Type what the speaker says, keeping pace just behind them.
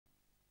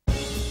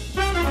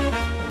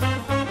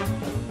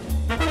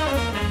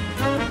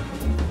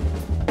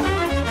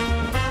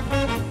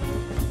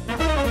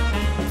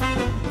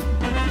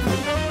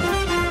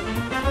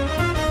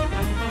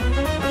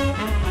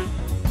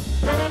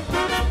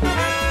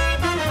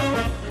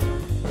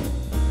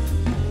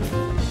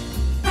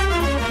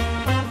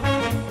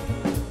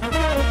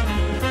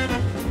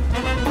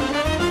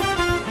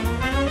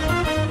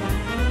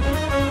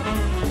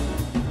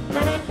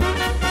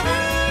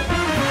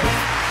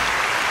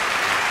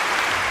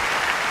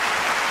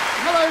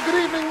Hi,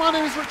 good evening. My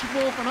name is Richard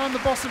Wolfe and I'm the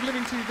boss of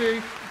Living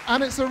TV,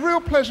 and it's a real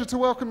pleasure to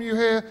welcome you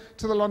here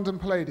to the London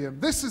Palladium.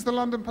 This is the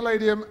London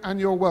Palladium and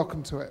you're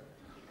welcome to it.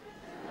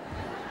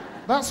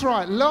 That's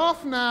right,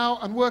 laugh now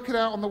and work it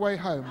out on the way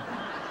home.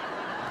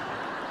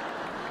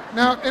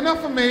 Now,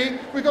 enough of me.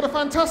 We've got a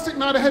fantastic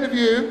night ahead of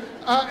you.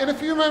 In a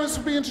few moments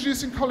we'll be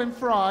introducing Colin,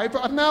 but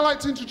I'd now like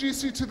to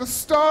introduce you to the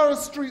star of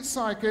Street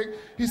Psychic.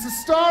 He's the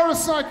star of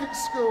Psychic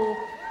School.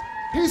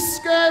 He's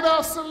scared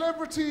our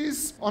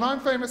celebrities on I'm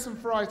Famous and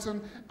Frightened,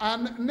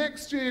 and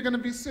next year you're going to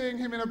be seeing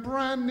him in a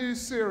brand new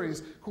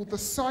series called The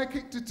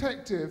Psychic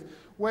Detective,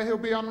 where he'll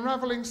be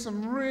unravelling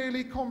some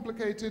really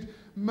complicated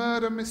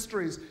murder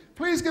mysteries.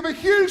 Please give a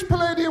huge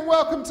Palladium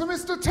welcome to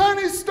Mr.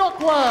 Tony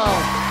Stockwell.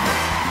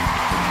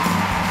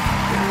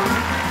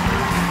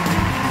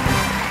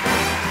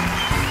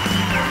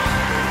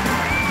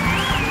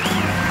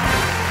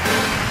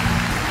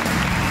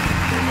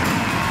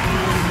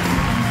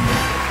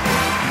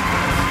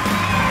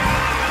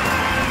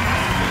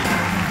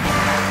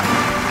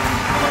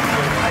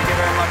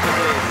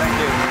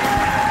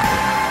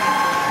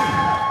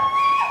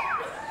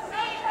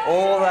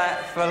 All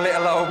that for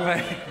little old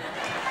me.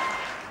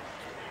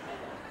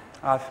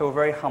 I feel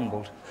very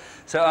humbled.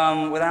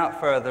 So without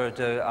further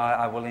ado,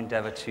 I will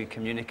endeavour to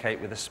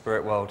communicate with the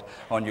spirit world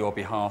on your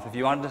behalf. If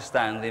you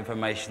understand the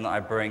information that I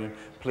bring,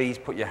 please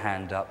put your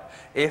hand up.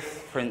 If,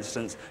 for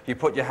instance, you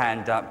put your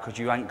hand up because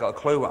you ain't got a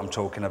clue what I'm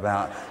talking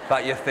about,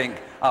 but you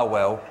think, oh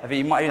well, if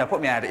you might,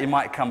 put me hand up, it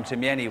might come to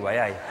me anyway,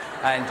 eh?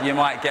 And you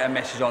might get a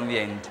message on the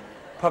end.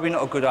 Probably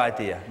not a good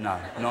idea, no,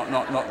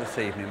 not this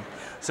evening.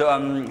 So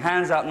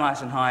hands up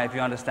nice and high if you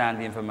understand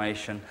the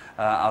information.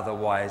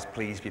 Otherwise,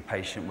 please be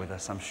patient with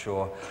us. I'm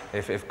sure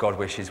if God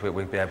wishes, we'll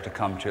be able to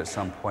come to you at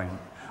some point.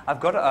 I've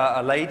got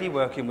a lady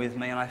working with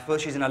me, and I feel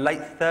she's in her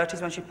late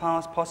 30s when she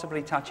passed,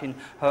 possibly touching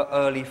her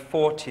early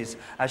 40s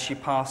as she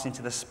passed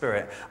into the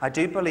spirit. I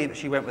do believe that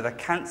she went with a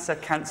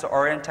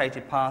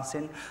cancer-orientated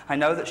passing. I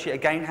know that she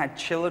again had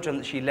children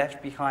that she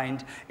left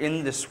behind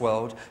in this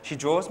world. She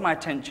draws my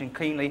attention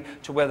keenly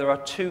to where there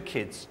are two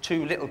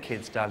little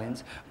kids,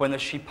 darlings, when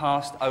she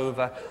passed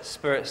over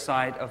spirit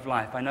side of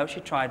life. I know she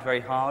tried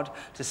very hard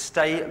to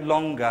stay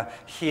longer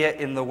here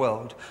in the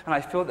world, and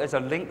I feel there's a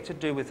link to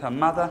do with her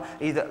mother,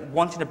 either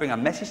wanting to bring a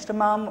message to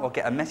mum or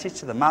get a message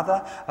to the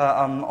mother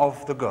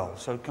of the girl.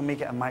 So can we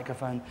get a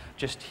microphone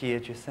just here,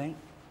 do you think?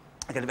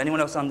 Okay, if anyone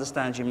else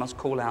understands, you must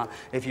call out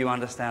if you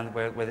understand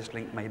where this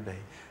link may be.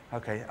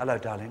 Okay, hello,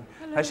 darling.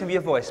 Hello. Listen to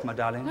your voice, my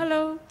darling.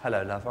 Hello.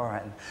 Hello, love, all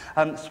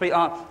right.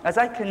 Sweetheart, as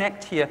I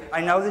connect here, I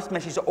know this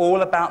message is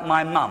all about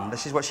my mum.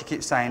 This is what she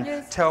keeps saying.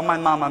 Yes. Tell my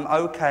mum I'm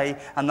okay,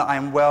 and that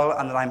I'm well,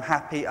 and that I'm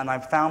happy, and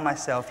I've found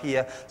myself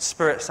here,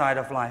 spirit side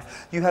of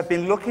life. You have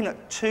been looking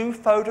at 2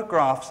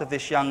 photographs of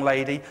this young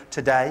lady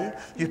today.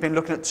 You've been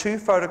looking at 2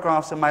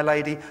 photographs of my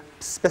lady,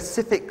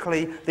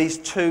 specifically these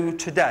 2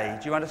 today.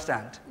 Do you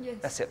understand? Yes.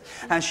 That's it.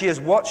 And she has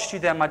watched you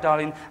there, my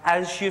darling,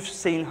 as you've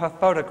seen her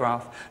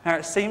photograph. Now,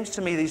 it seems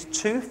to me these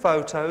 2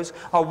 photos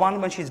are one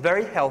when she's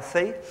very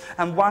healthy,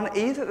 and one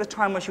either at the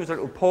time when she was a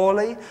little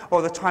poorly,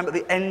 or the time at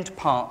the end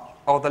part,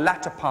 or the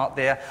latter part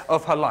there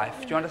of her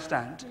life. Do you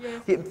understand?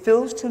 Yes. It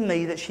feels to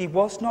me that she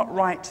was not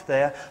right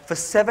there for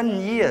 7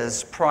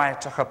 years prior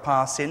to her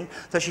passing,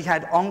 that she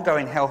had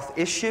ongoing health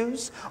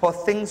issues, or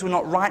things were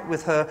not right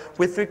with her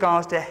with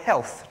regards to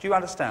health. Do you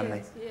understand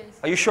me? Yes.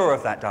 Are you sure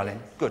of that, darling?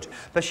 Yes. Good.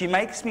 But she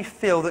makes me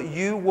feel that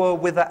you were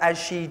with her as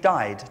she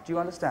died. Do you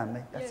understand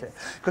me? That's Yes. it.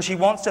 Because she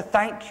wants to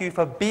thank you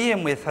for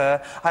being with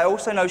her. I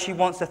also know she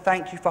wants to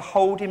thank you for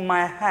holding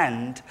my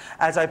hand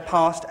as I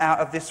passed out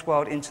of this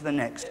world into the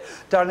next.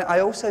 Darling, I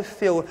also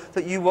feel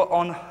that you were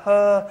on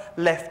her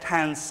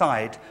left-hand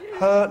side,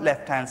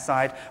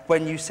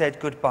 when you said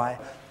goodbye.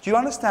 Do you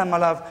understand, my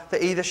love,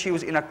 that either she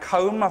was in a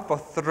coma for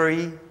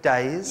 3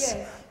 days,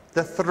 Yes.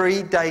 the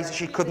 3 days that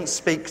she couldn't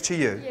speak to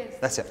you? Yes.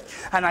 That's it.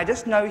 And I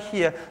just know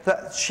here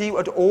that she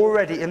had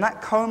already, in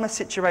that coma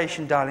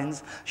situation,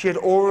 darlings, she had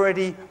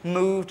already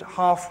moved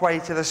halfway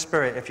to the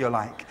spirit, if you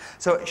like.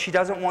 So she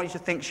doesn't want you to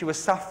think she was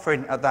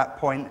suffering at that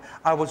point.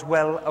 I was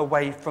well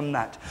away from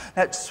that.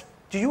 Now,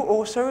 do you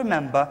also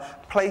remember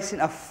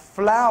placing a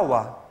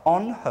flower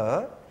on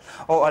her,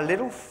 or a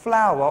little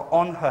flower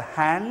on her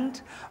hand?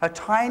 A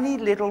tiny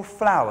little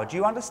flower. Do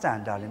you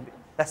understand, darling?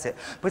 That's it.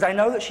 Because I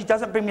know that she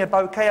doesn't bring me a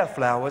bouquet of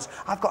flowers.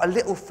 I've got a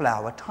little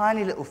flower,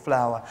 tiny little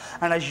flower.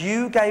 And as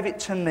you gave it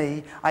to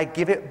me, I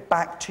give it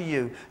back to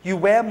you. You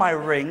wear my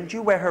ring. Do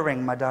you wear her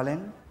ring, my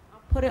darling?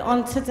 Put it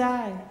on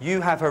today.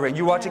 You have her ring.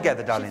 You are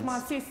together, darling. She's my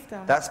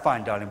sister. That's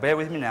fine, darling. Bear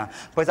with me now.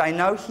 Because I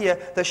know here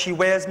that she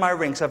wears my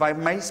ring, so if I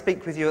may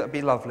speak with you, it would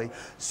be lovely.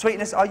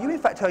 Sweetness, are you in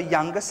fact her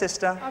younger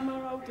sister? I'm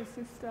her older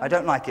sister. I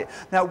don't like it.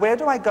 Now, where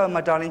do I go,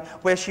 my darling,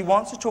 where she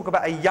wants to talk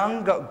about a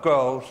younger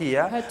girl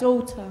here? Her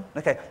daughter.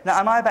 Okay. Now,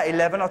 am I about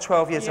 11 or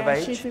 12 years of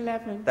age? She's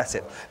 11. That's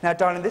it. Now,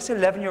 darling, this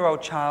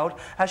 11-year-old child,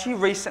 has she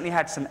recently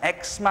had some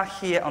eczema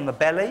here on the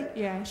belly?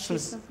 Yeah,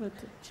 she's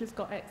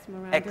got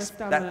eczema around her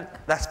stomach.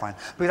 That's fine.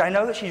 Because I know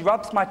know that she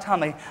rubs my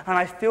tummy, and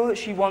I feel that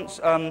she wants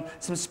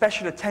some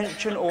special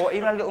attention, or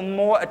even a little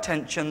more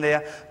attention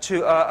there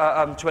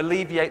to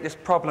alleviate this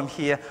problem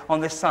here on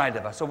this side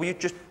of her. So will you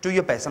just do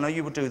your best? I know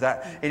you will do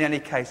that in any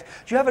case.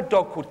 Do you have a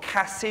dog called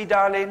Cassie,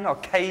 darling, or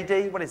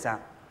Katie? What is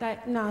that?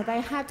 No,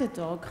 they had a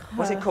dog.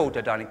 What's it called,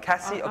 darling?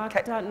 Cassie or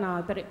I don't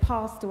know, but it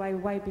passed away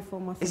way before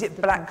my sister. Is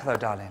it black, though,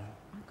 darling?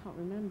 I can't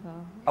remember.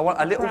 I want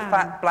a little Brown.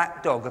 fat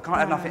black dog. I can't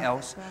have nothing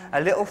else. Brown.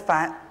 A little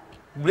fat,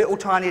 little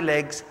tiny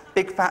legs,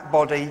 big fat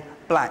body,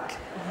 black.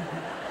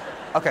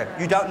 Okay,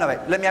 you don't know it.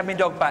 Let me have my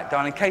dog back,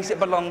 darling, in case it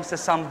belongs to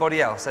somebody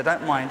else. I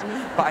don't mind,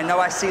 but I know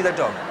I see the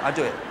dog. I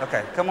do it.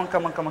 Okay, come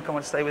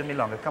on, stay with me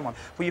longer. Come on.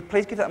 Will you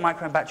please give that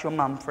microphone back to your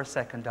mum for a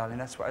second, darling?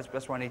 That's where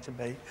I need to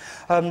be.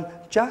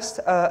 Just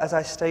as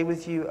I stay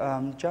with you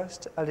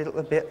just a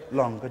little bit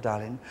longer,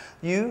 darling,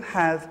 you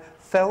have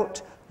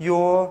felt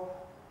your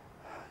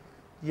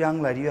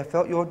young lady, you have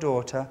felt your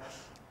daughter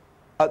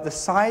at the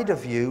side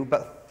of you,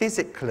 but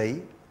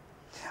physically,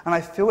 and I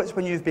feel it's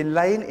when you've been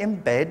laying in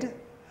bed,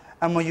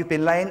 and when you've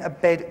been laying in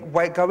bed,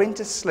 going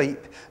to sleep,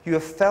 you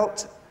have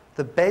felt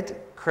the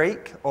bed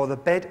creak or the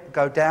bed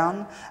go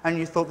down, and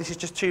you thought, this is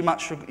just too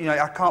much, you know,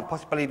 I can't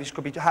possibly believe this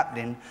could be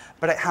happening,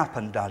 but it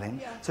happened,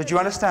 darling. So do you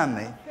understand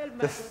me?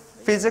 The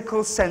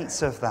physical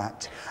sense of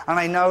that. And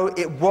I know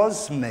it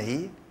was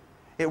me,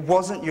 it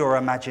wasn't your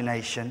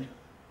imagination,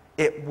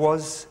 it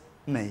was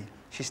me.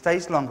 She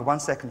stays longer. 1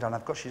 second,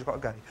 darling, she's got to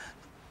go.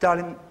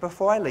 Darling,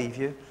 before I leave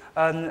you,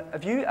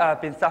 have you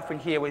been suffering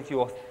here with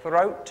your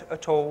throat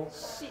at all?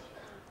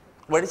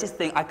 Where is this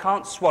thing? I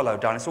can't swallow,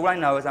 darling. So all I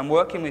know is I'm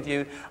working with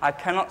you. I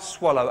cannot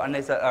swallow, and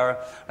there's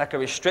like a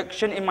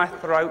restriction in my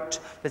throat.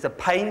 There's a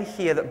pain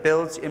here that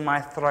builds in my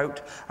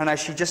throat. And as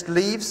she just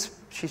leaves,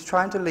 she's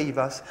trying to leave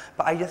us,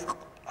 but I just...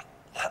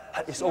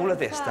 It's all of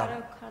this,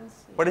 darling.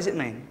 What does it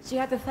mean? She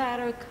had a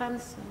thyroid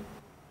cancer.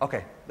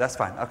 Okay, that's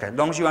fine. Okay, as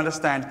long as you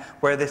understand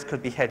where this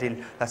could be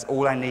heading, that's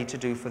all I need to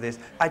do for this.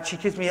 She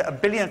gives me a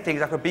billion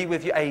things. I could be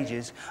with you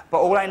ages, but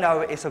all I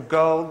know is a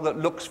girl that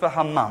looks for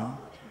her mum.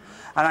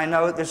 And I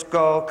know that this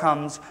girl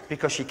comes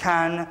because she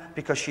can,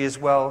 because she is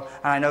well,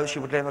 and I know she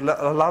would give a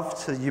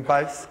love to you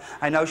both.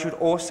 I know she would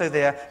also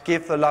there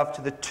give the love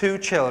to the 2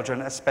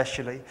 children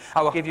especially.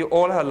 I will give you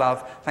all her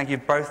love. Thank you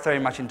both very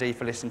much indeed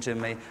for listening to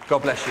me.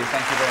 God bless you.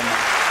 Thank you very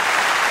much.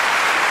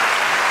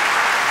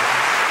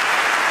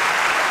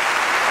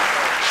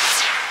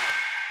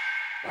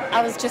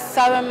 I was just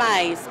so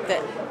amazed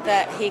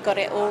that he got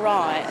it all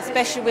right,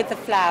 especially with the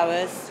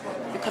flowers,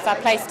 because I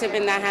placed them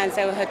in their hands.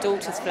 They were her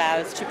daughter's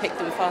flowers. She picked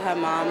them for her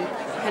mum.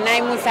 Her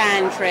name was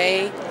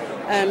Andrea.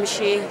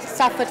 She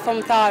suffered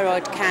from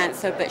thyroid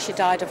cancer, but she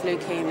died of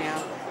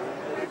leukemia.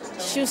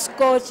 She was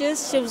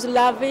gorgeous, she was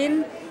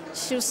loving,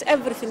 she was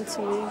everything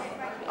to me.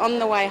 On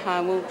the way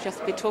home, we'll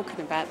just be talking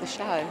about the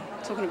show,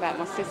 talking about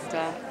my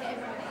sister.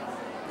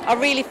 I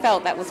really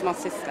felt that was my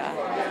sister.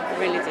 I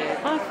really did.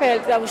 I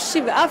felt that was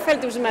Shiva. I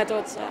felt it was my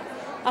daughter.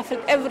 I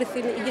felt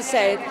everything he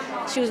said.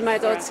 She was my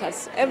daughter.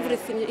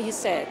 Everything he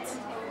said.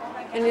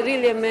 And it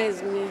really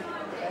amazed me.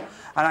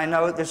 And I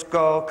know that this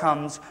girl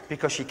comes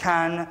because she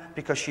can,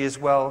 because she is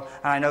well,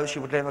 and I know she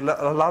would give a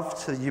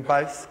love to you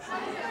both.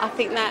 I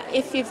think that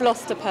if you've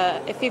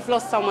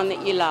lost someone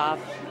that you love,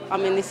 I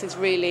mean, this is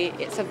really,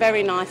 it's a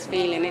very nice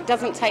feeling. It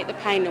doesn't take the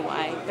pain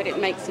away, but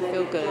it makes you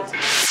feel good.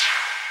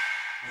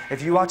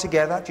 If you are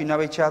together, do you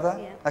know each other?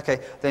 Yeah. Okay,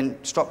 then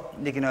stop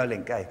nigging her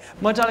link, eh?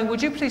 My darling, would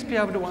you please be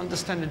able to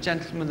understand a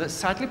gentleman that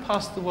sadly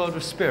passed the world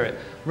of spirit,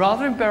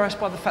 rather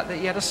embarrassed by the fact that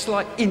he had a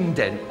slight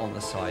indent on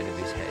the side of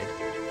his head?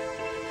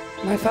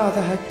 My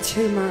father had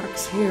 2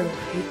 marks here.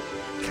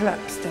 He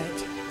collapsed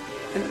dead.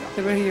 And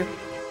they were here.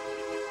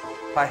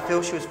 I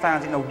feel she was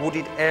found in a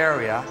wooded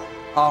area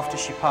after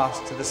she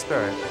passed to the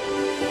spirit.